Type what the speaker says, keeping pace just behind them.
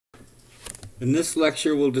In this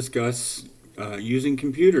lecture, we'll discuss using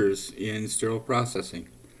computers in sterile processing.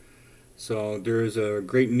 So there is a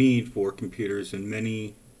great need for computers in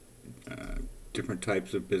many different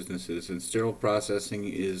types of businesses, and sterile processing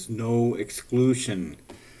is no exclusion.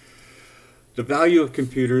 The value of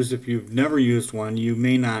computers, if you've never used one, you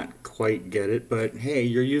may not quite get it, but hey,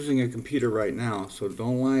 you're using a computer right now, so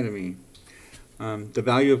don't lie to me. The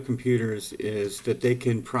value of computers is that they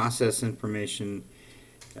can process information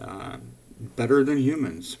better than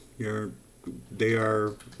humans. They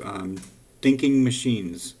are thinking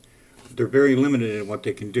machines. They're very limited in what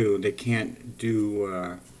they can do. They can't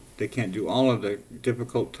do all of the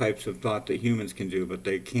difficult types of thought that humans can do, but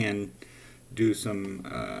they can do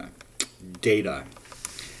some data.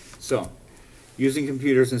 So, using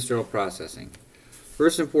computers in sterile processing.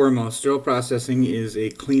 First and foremost, sterile processing is a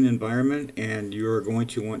clean environment, and you're going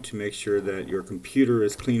to want to make sure that your computer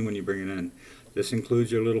is clean when you bring it in. This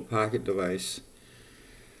includes your little pocket device.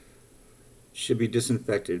 Should be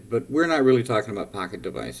disinfected, but we're not really talking about pocket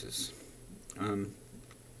devices.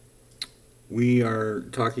 We are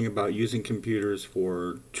talking about using computers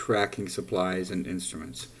for tracking supplies and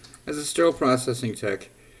instruments. As a sterile processing tech,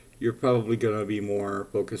 you're probably going to be more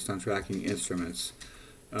focused on tracking instruments.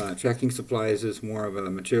 Tracking supplies is more of a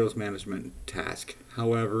materials management task.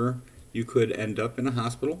 However, you could end up in a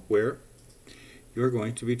hospital where you're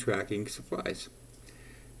going to be tracking supplies.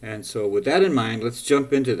 And so with that in mind, let's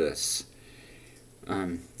jump into this.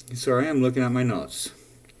 Sorry, I'm looking at my notes.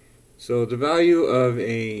 So the value of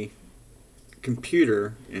a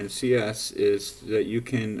computer in CS is that you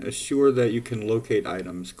can assure that you can locate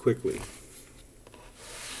items quickly.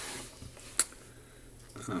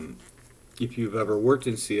 If you've ever worked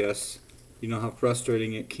in CS, you know how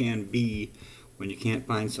frustrating it can be when you can't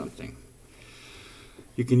find something.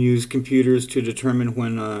 You can use computers to determine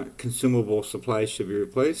when consumable supplies should be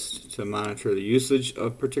replaced, to monitor the usage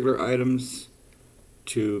of particular items,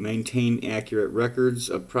 to maintain accurate records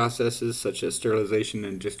of processes such as sterilization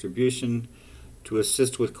and distribution, to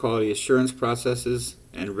assist with quality assurance processes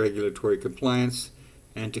and regulatory compliance,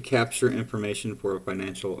 and to capture information for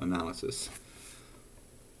financial analysis.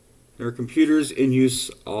 There are computers in use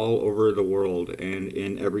all over the world and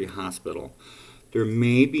in every hospital. There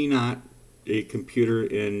may be not a computer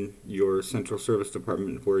in your central service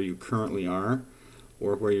department where you currently are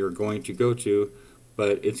or where you're going to go to,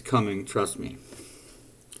 but it's coming, trust me.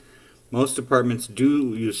 Most departments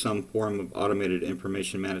do use some form of automated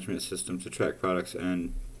information management system to track products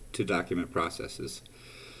and to document processes.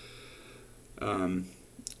 Even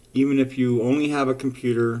if you only have a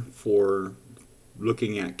computer for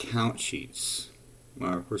looking at count sheets,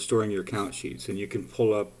 for storing your count sheets, and you can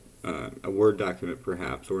pull up a Word document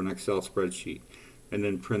perhaps, or an Excel spreadsheet, and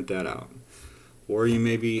then print that out. Or you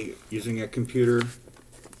may be using a computer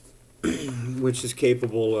which is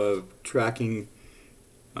capable of tracking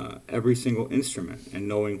every single instrument and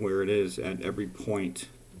knowing where it is at every point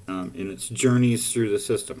in its journeys through the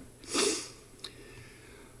system.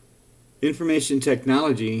 Information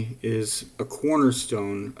technology is a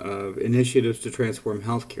cornerstone of initiatives to transform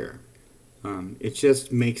healthcare. It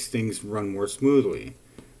just makes things run more smoothly.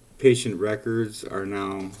 Patient records are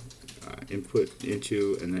now input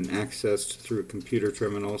into and then accessed through computer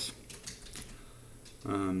terminals.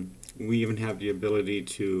 We even have the ability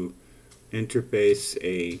to interface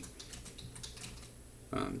the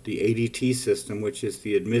ADT system, which is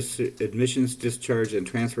the admissions, discharge, and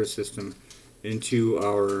transfer system, into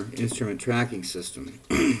our instrument tracking system.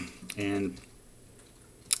 And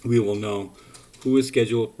we will know who is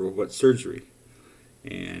scheduled for what surgery.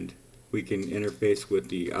 And we can interface with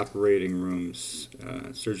the operating room's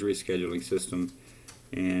surgery scheduling system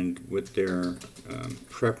and with their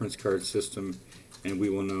preference card system, and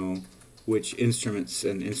we will know which instruments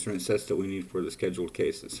and instrument sets that we need for the scheduled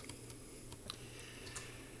cases.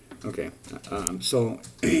 Okay, so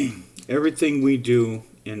everything we do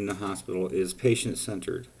in the hospital is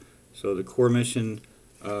patient-centered. So the core mission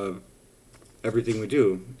of everything we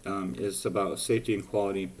do is about safety and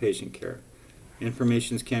quality patient care.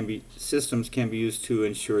 Systems can be used to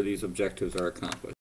ensure these objectives are accomplished.